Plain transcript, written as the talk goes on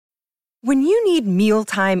When you need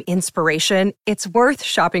mealtime inspiration, it's worth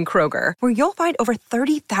shopping Kroger, where you'll find over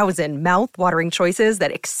 30,000 mouth-watering choices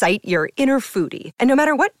that excite your inner foodie. And no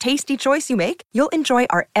matter what tasty choice you make, you'll enjoy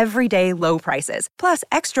our everyday low prices, plus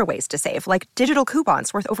extra ways to save, like digital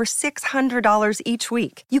coupons worth over $600 each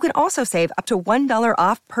week. You can also save up to $1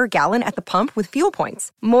 off per gallon at the pump with fuel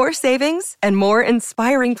points. More savings and more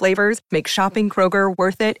inspiring flavors make shopping Kroger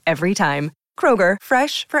worth it every time. Kroger,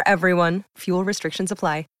 fresh for everyone. Fuel restrictions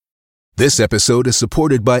apply. This episode is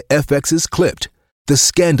supported by FX's Clipped, the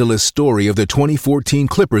scandalous story of the 2014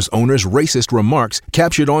 Clippers owner's racist remarks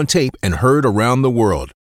captured on tape and heard around the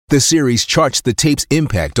world. The series charts the tape's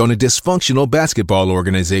impact on a dysfunctional basketball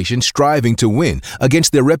organization striving to win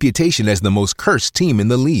against their reputation as the most cursed team in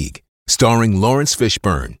the league. Starring Lawrence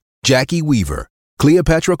Fishburne, Jackie Weaver,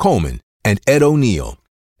 Cleopatra Coleman, and Ed O'Neill.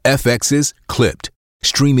 FX's Clipped,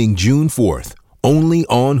 streaming June 4th, only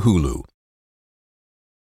on Hulu.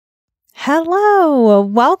 Hello,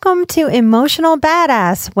 welcome to Emotional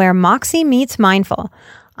Badass, where Moxie meets Mindful.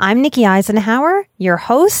 I'm Nikki Eisenhower, your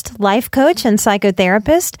host, life coach, and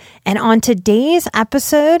psychotherapist, and on today's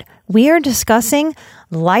episode, we are discussing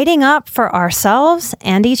lighting up for ourselves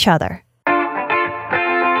and each other.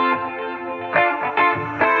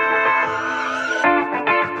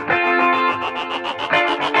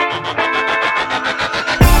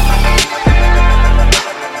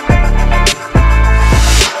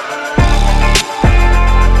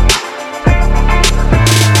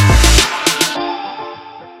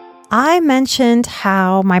 I mentioned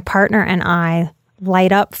how my partner and I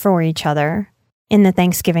light up for each other in the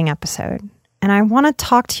Thanksgiving episode. And I want to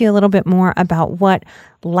talk to you a little bit more about what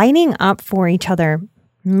lighting up for each other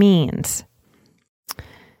means.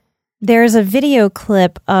 There's a video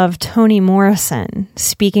clip of Toni Morrison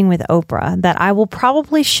speaking with Oprah that I will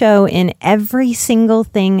probably show in every single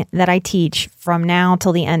thing that I teach from now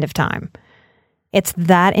till the end of time. It's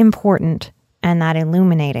that important and that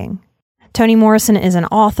illuminating. Toni Morrison is an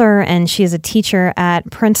author and she is a teacher at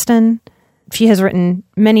Princeton. She has written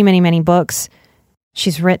many, many, many books.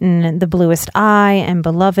 She's written The Bluest Eye and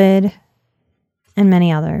Beloved and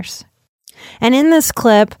many others. And in this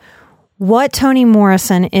clip, what Toni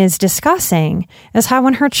Morrison is discussing is how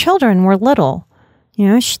when her children were little,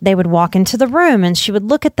 they would walk into the room and she would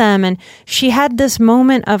look at them and she had this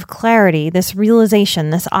moment of clarity, this realization,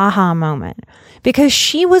 this aha moment, because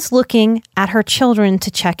she was looking at her children to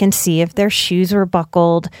check and see if their shoes were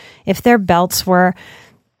buckled, if their belts were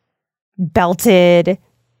belted,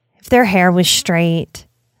 if their hair was straight,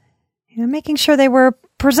 making sure they were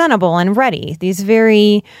presentable and ready, these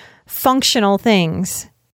very functional things.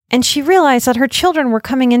 And she realized that her children were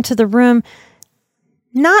coming into the room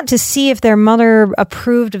not to see if their mother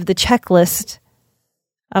approved of the checklist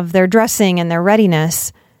of their dressing and their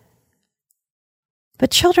readiness,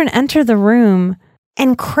 but children enter the room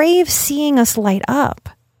and crave seeing us light up.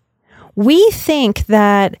 We think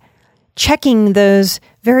that checking those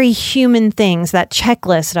very human things, that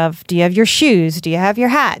checklist of, do you have your shoes? Do you have your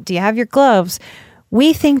hat? Do you have your gloves?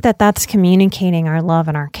 We think that that's communicating our love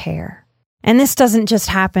and our care. And this doesn't just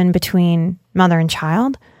happen between mother and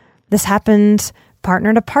child. This happens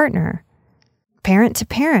partner to partner, parent to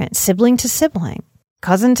parent, sibling to sibling,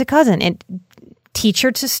 cousin to cousin, and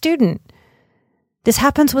teacher to student. This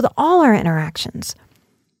happens with all our interactions,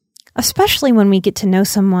 especially when we get to know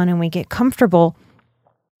someone and we get comfortable.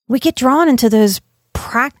 We get drawn into those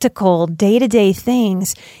practical day-to-day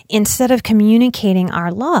things instead of communicating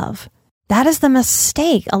our love. That is the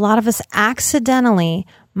mistake a lot of us accidentally,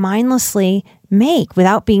 mindlessly make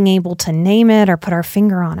without being able to name it or put our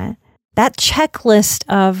finger on it. That checklist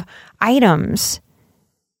of items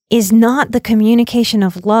is not the communication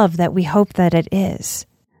of love that we hope that it is.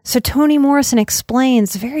 So Toni Morrison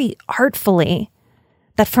explains very artfully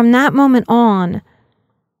that from that moment on,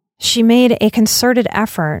 she made a concerted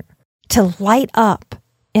effort to light up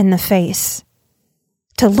in the face,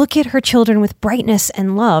 to look at her children with brightness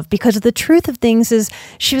and love, because the truth of things is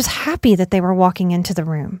she was happy that they were walking into the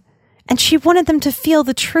room, and she wanted them to feel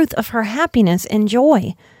the truth of her happiness and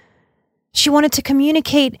joy. She wanted to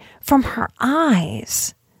communicate from her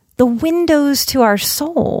eyes, the windows to our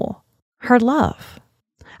soul, her love.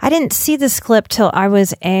 I didn't see this clip till I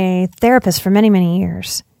was a therapist for many, many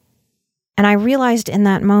years. And I realized in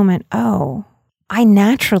that moment, oh, I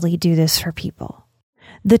naturally do this for people.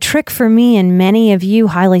 The trick for me and many of you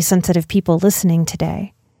highly sensitive people listening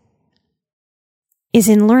today is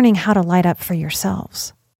in learning how to light up for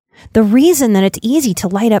yourselves. The reason that it's easy to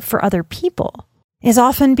light up for other people is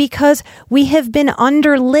often because we have been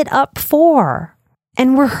under lit up for,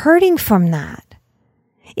 and we're hurting from that.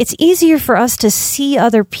 It's easier for us to see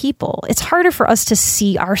other people. It's harder for us to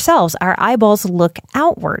see ourselves. Our eyeballs look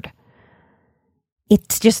outward.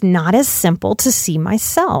 It's just not as simple to see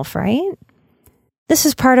myself, right? This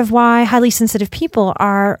is part of why highly sensitive people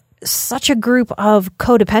are such a group of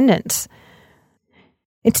codependents.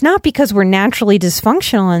 It's not because we're naturally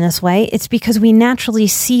dysfunctional in this way. It's because we naturally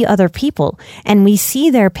see other people and we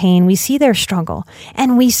see their pain, we see their struggle,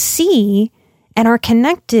 and we see and are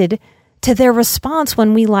connected to their response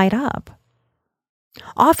when we light up.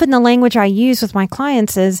 Often the language I use with my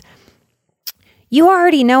clients is, you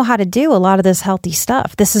already know how to do a lot of this healthy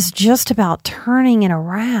stuff. This is just about turning it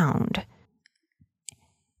around.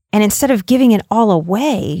 And instead of giving it all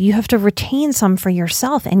away, you have to retain some for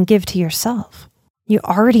yourself and give to yourself. You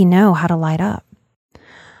already know how to light up.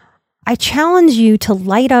 I challenge you to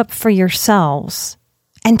light up for yourselves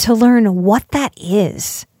and to learn what that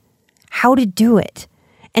is, how to do it,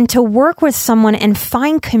 and to work with someone and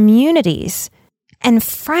find communities and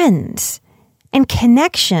friends and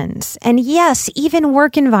connections, and yes, even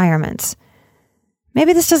work environments.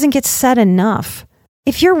 Maybe this doesn't get said enough.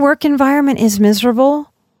 If your work environment is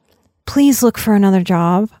miserable, please look for another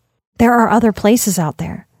job. There are other places out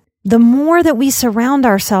there. The more that we surround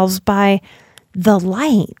ourselves by the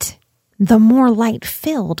light, the more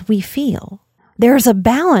light-filled we feel. There's a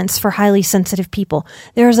balance for highly sensitive people.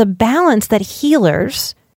 There's a balance that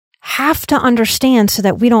healers have to understand so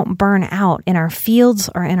that we don't burn out in our fields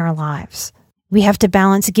or in our lives. We have to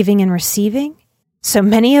balance giving and receiving. So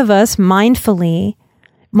many of us mindfully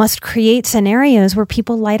must create scenarios where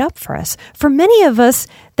people light up for us. For many of us,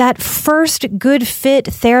 that first good fit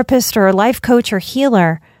therapist or life coach or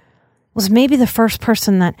healer was maybe the first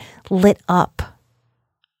person that lit up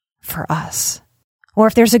for us. Or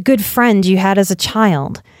if there's a good friend you had as a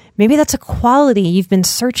child, maybe that's a quality you've been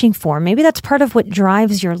searching for. Maybe that's part of what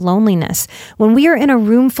drives your loneliness. When we are in a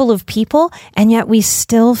room full of people and yet we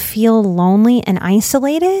still feel lonely and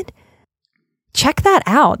isolated, check that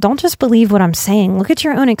out. Don't just believe what I'm saying. Look at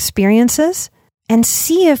your own experiences and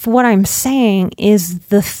see if what I'm saying is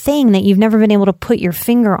the thing that you've never been able to put your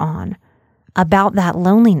finger on about that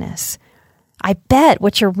loneliness. I bet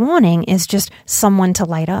what you're wanting is just someone to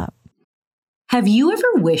light up. Have you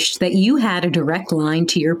ever wished that you had a direct line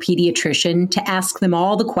to your pediatrician to ask them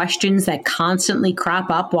all the questions that constantly crop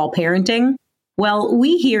up while parenting? Well,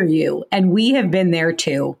 we hear you, and we have been there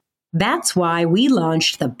too. That's why we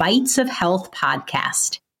launched the Bites of Health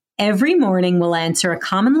podcast. Every morning, we'll answer a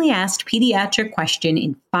commonly asked pediatric question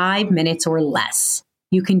in 5 minutes or less.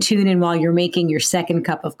 You can tune in while you're making your second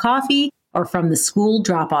cup of coffee or from the school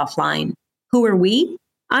drop-off line. Who are we?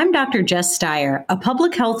 I'm Dr. Jess Steyer, a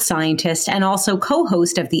public health scientist and also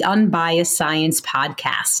co-host of the Unbiased Science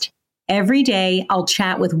podcast. Every day, I'll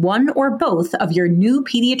chat with one or both of your new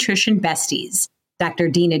pediatrician besties, Dr.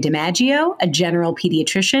 Dina DiMaggio, a general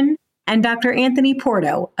pediatrician, and Dr. Anthony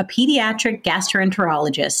Porto, a pediatric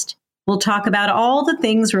gastroenterologist. We'll talk about all the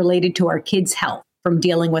things related to our kids' health, from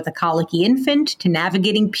dealing with a colicky infant to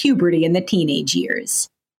navigating puberty in the teenage years.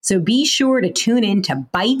 So be sure to tune in to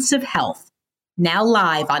Bites of Health, now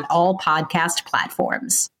live on all podcast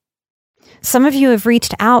platforms. Some of you have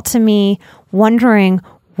reached out to me wondering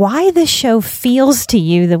why this show feels to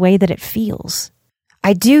you the way that it feels.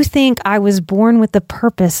 I do think I was born with the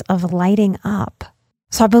purpose of lighting up.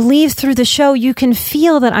 So I believe through the show you can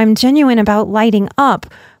feel that I'm genuine about lighting up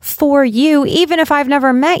for you, even if I've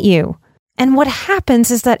never met you. And what happens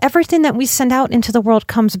is that everything that we send out into the world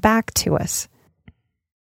comes back to us.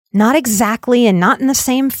 Not exactly and not in the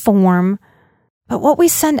same form, but what we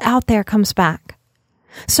send out there comes back.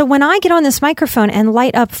 So when I get on this microphone and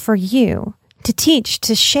light up for you, to teach,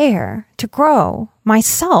 to share, to grow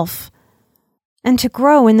myself, and to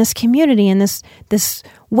grow in this community, in this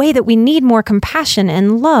way that we need more compassion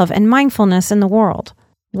and love and mindfulness in the world,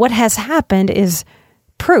 what has happened is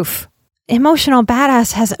proof. Emotional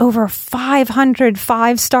Badass has over 500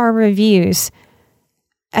 5-star reviews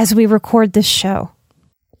as we record this show.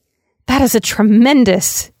 That is a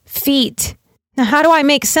tremendous feat. Now, how do I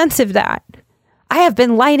make sense of that? I have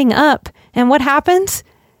been lighting up, and what happens?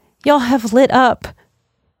 Y'all have lit up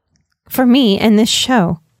for me in this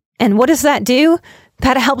show. And what does that do?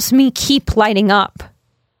 That helps me keep lighting up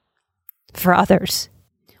for others.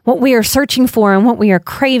 What we are searching for and what we are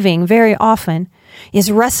craving very often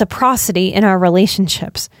is reciprocity in our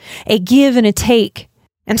relationships, a give and a take.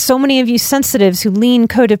 And so many of you sensitives who lean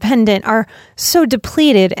codependent are so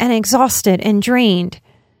depleted and exhausted and drained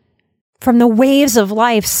from the waves of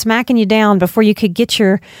life smacking you down before you could get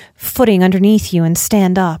your footing underneath you and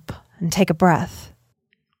stand up and take a breath.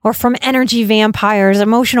 Or from energy vampires,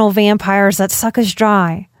 emotional vampires that suck us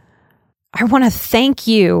dry. I want to thank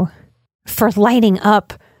you for lighting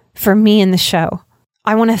up for me in the show.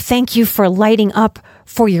 I want to thank you for lighting up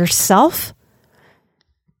for yourself.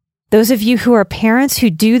 Those of you who are parents who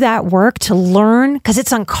do that work to learn, because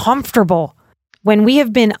it's uncomfortable. When we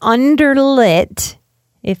have been underlit,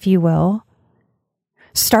 if you will,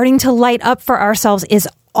 starting to light up for ourselves is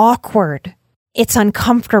awkward. It's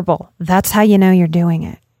uncomfortable. That's how you know you're doing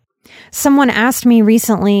it. Someone asked me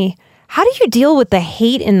recently, how do you deal with the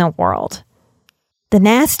hate in the world? The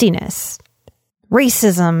nastiness,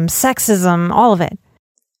 racism, sexism, all of it.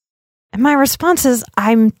 And my response is,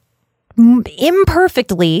 I'm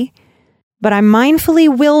imperfectly, but I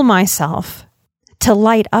mindfully will myself to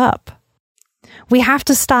light up. We have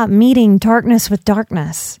to stop meeting darkness with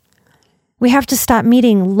darkness. We have to stop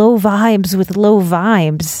meeting low vibes with low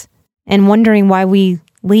vibes and wondering why we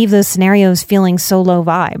leave those scenarios feeling so low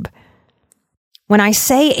vibe. When I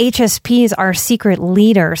say HSPs are secret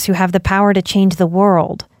leaders who have the power to change the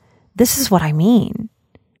world, this is what I mean.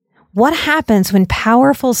 What happens when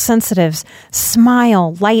powerful sensitives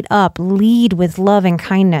smile, light up, lead with love and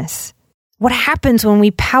kindness? What happens when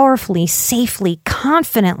we powerfully, safely,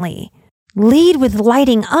 confidently lead with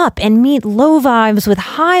lighting up and meet low vibes with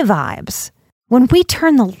high vibes? When we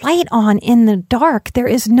turn the light on in the dark, there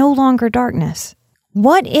is no longer darkness.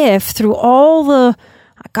 What if through all the,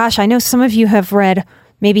 I know some of you have read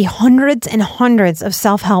maybe hundreds and hundreds of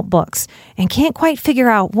self-help books and can't quite figure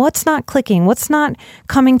out what's not clicking, what's not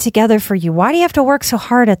coming together for you. Why do you have to work so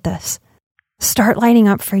hard at this? Start lighting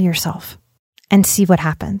up for yourself and see what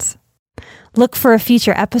happens. Look for a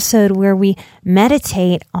future episode where we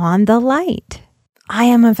meditate on the light. I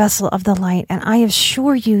am a vessel of the light, and I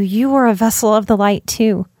assure you, you are a vessel of the light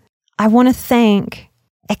too. I want to thank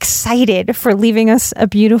Excited for leaving us a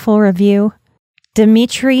beautiful review.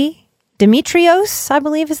 Demetrios, I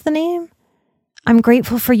believe is the name. I'm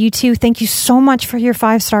grateful for you too. Thank you so much for your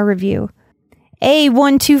 5-star review.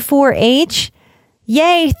 A124H,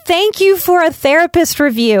 yay, thank you for a therapist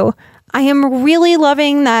review. I am really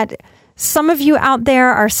loving that some of you out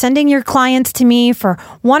there are sending your clients to me for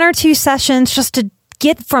 1 or 2 sessions just to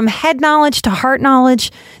get from head knowledge to heart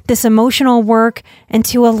knowledge, this emotional work, and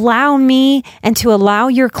to allow me and to allow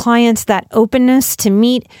your clients that openness to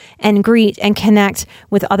meet and greet and connect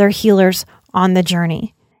with other healers on the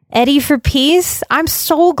journey. Eddie for Peace, I'm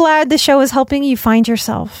so glad the show is helping you find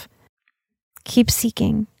yourself. Keep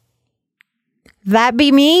seeking. That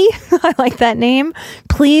be me. I like that name.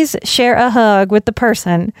 Please share a hug with the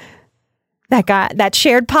person that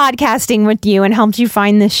shared podcasting with you and helped you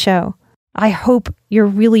find this show. I hope you're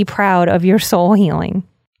really proud of your soul healing.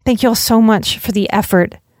 Thank you all so much for the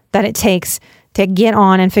effort that it takes to get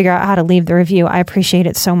on and figure out how to leave the review. I appreciate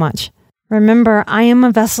it so much. Remember, I am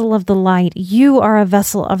a vessel of the light. You are a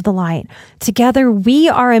vessel of the light. Together, we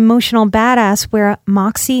are Emotional Badass, where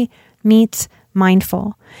Moxie meets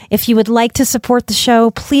mindful. If you would like to support the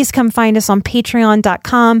show, please come find us on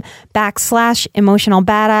patreon.com/emotional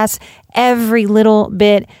badass. Every little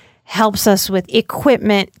bit helps us with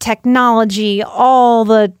equipment, technology, all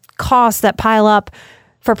the costs that pile up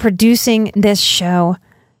for producing this show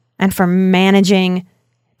and for managing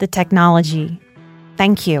the technology.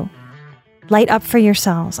 Thank you. Light up for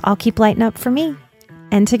yourselves. I'll keep lighting up for me.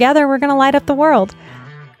 And together we're going to light up the world.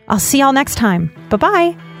 I'll see y'all next time.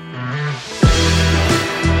 Bye-bye.